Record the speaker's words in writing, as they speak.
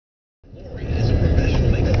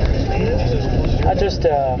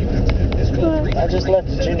I just left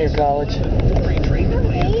the junior college.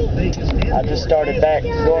 I just started back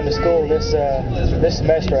going to school this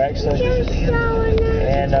semester actually,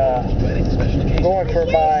 and going for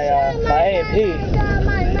my A&P.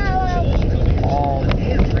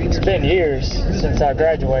 It's been years since I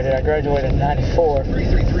graduated. I graduated in '94,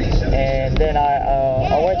 and then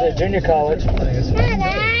I went to junior college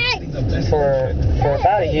for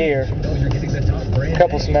about a year, a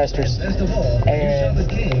couple semesters, and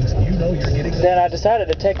then I decided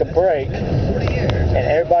to take a break. And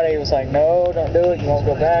everybody was like, no, don't do it, you won't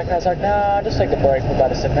go back. And I was like, nah, I'll just take a break for about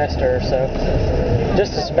a semester or so.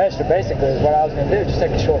 Just a semester, basically, is what I was going to do, just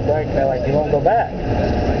take a short break. And they're like, you won't go back.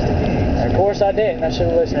 And of course I didn't. I should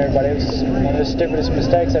have listened to everybody. It was one of the stupidest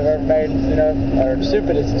mistakes I've ever made, or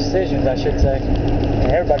stupidest decisions, I should say.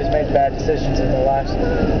 And everybody's made bad decisions in their lives.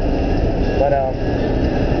 But,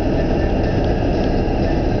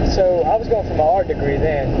 so I was going for my art degree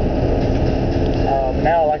then.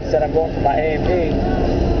 Now, like I said, I'm going for my A&P.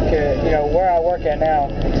 Where I work at now,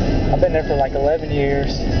 I've been there for like 11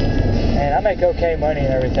 years, and I make okay money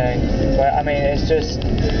and everything. But I mean, it's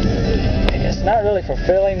not really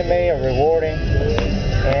fulfilling to me or rewarding.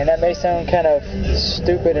 And that may sound kind of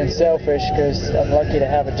stupid and selfish because I'm lucky to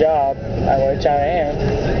have a job, which I am,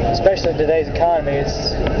 especially in today's economy.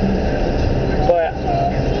 But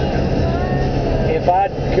if I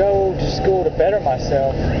go to school to better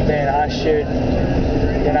myself, then I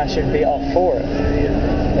should be all for it.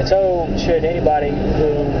 And so should anybody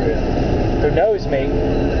who knows me,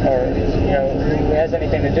 or who has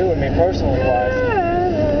anything to do with me personally wise.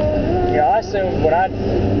 I assumed when I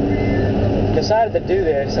decided to do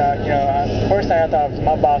this, first thing I thought was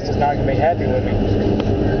my boss is not going to be happy with me.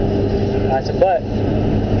 I said, but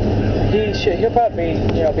he'll probably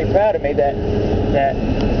be proud of me that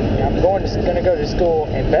I'm going to go to school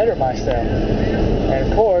and better myself. And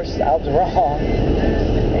of course, I was wrong.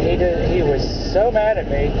 And he was so mad at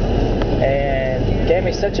me and gave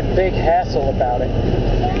me such a big hassle about it.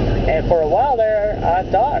 And for a while there, I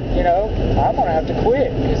thought, I'm going to have to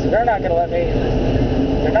quit because they're not going to let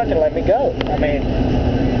me go. I mean,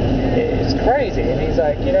 it's crazy. And he's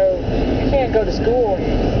like, you can't go to school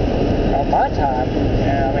on my time.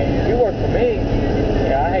 I mean, if you work for me,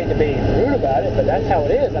 I hate to be rude about it, but that's how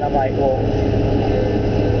it is. And I'm like, well,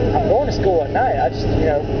 I'm going to school at night. I just,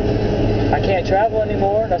 I can't travel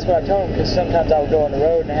anymore. That's what I told him, because sometimes I would go on the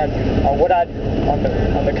road and have on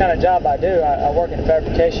the kind of job I do. I work in a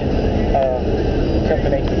fabrication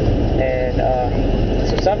company, and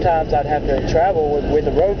so sometimes I'd have to travel with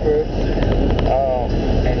the road crew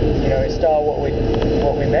and install what we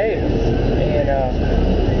made. And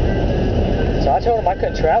so I told him I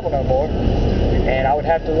couldn't travel no more, and I would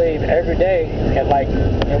have to leave every day at like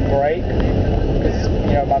break, because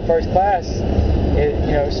my first class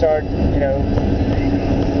started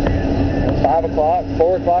 5 o'clock,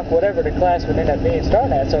 4 o'clock, whatever the class would end up being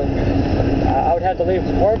starting at. So I would have to leave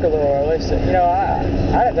from work a little early. So I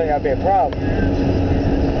didn't think that'd be a problem,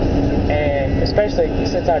 and especially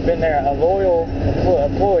since I'd been there a loyal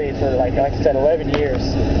employee for like I said 11 years.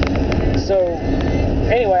 So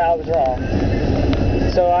anyway, I was wrong.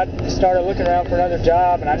 So I started looking around for another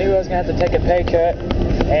job, and I knew I was going to have to take a pay cut,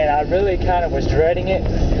 and I really kind of was dreading it.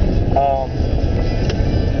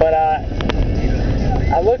 But I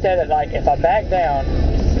looked at it like, if I backed down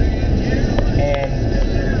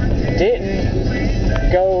and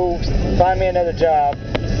didn't go find me another job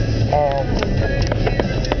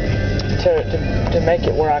to make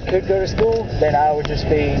it where I could go to school, then I would just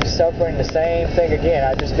be suffering the same thing again.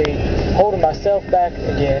 I'd just be holding myself back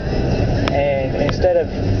again. And instead of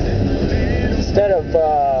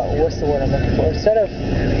what's the word I'm looking for? Instead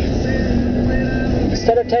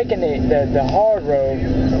of taking the hard road,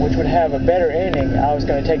 which would have a better ending, I was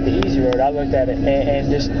going to take the easy road. I looked at it and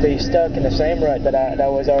just be stuck in the same rut that I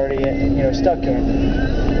was already stuck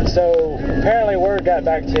in. So apparently word got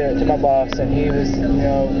back to my boss, and he was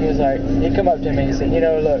like, he come up to me and he said,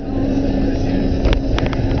 look,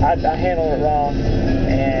 I handled it wrong,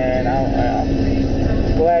 and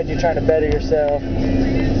I'm glad you're trying to better yourself.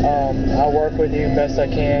 I'll work with you best I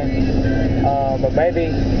can. But maybe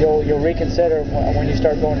you'll reconsider when you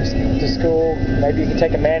start going to school. Maybe you can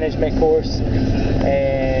take a management course,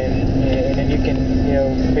 and then you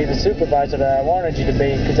can be the supervisor that I wanted you to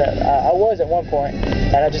be, because I was at one point,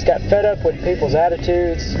 and I just got fed up with people's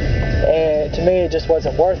attitudes, and to me it just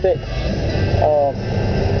wasn't worth it.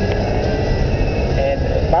 And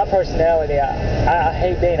my personality, I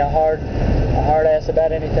hate being a hard ass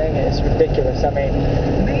about anything. It's ridiculous. I mean,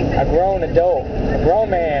 a grown adult, a grown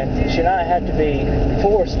man should not have to be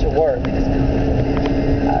forced to work.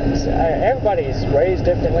 everybody is raised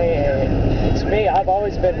differently, and to me, I've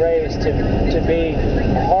always been raised to be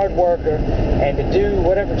a hard worker and to do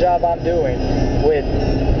whatever job I'm doing with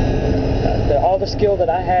all the skill that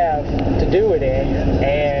I have to do it in,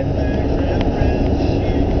 and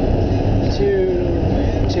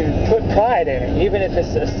to put pride in it, even if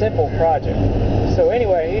it's a simple project. So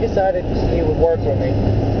anyway, he decided he would work with me.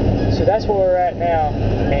 So that's where we're at now,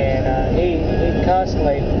 and he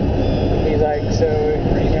constantly, he's like, so,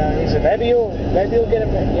 he said, maybe you'll get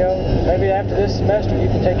maybe after this semester you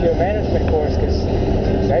can take your management course, because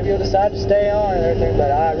maybe you'll decide to stay on and everything.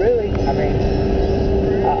 But I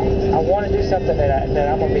want to do something that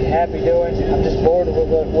I'm going to be happy doing. I'm just bored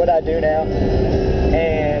with what I do now,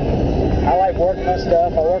 and I like working on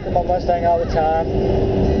stuff. I work on my Mustang all the time,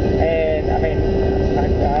 and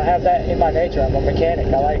I have that in my nature. I'm a mechanic.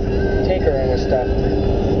 I like tinkering with stuff.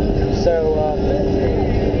 So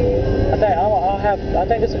I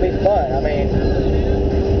think this will be fun.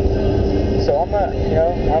 So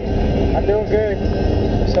I'm doing good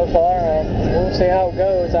so far. We'll see how it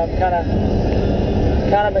goes. I'm kind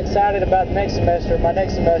of excited about the next semester. My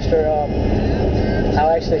next semester, I'll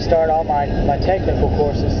actually start all my technical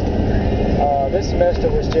courses. This semester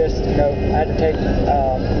was just, I had to take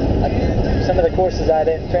some of the courses I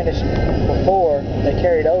didn't finish before. They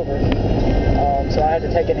carried over, so I had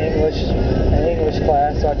to take an English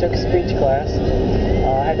class. So I took a speech class.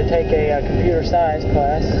 I had to take a computer science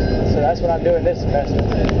class. So that's what I'm doing this semester.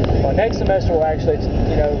 Well, next semester will actually,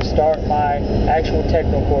 start my actual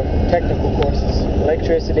technical courses,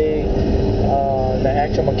 electricity, the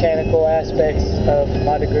actual mechanical aspects of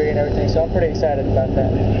my degree and everything. So I'm pretty excited about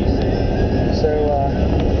that. So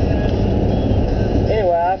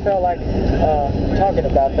anyway, I felt like talking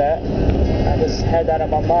about that. I just had that on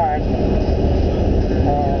my mind.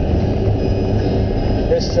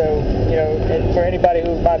 Just so, and for anybody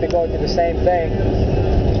who might be going through the same thing,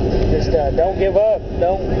 just don't give up.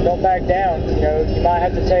 Don't back down. You might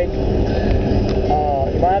have to take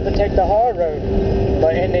the hard road,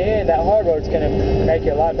 but in the end, that hard road's going to make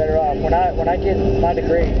you a lot better off. When I get my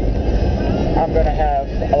degree, I'm going to have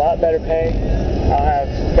a lot better pay. I'll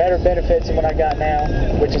have better benefits than what I got now,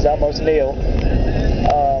 which is almost nil.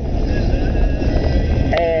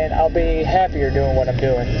 And I'll be happier doing what I'm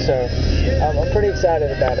doing. So I'm pretty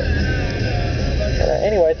excited about it.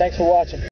 Anyway, thanks for watching.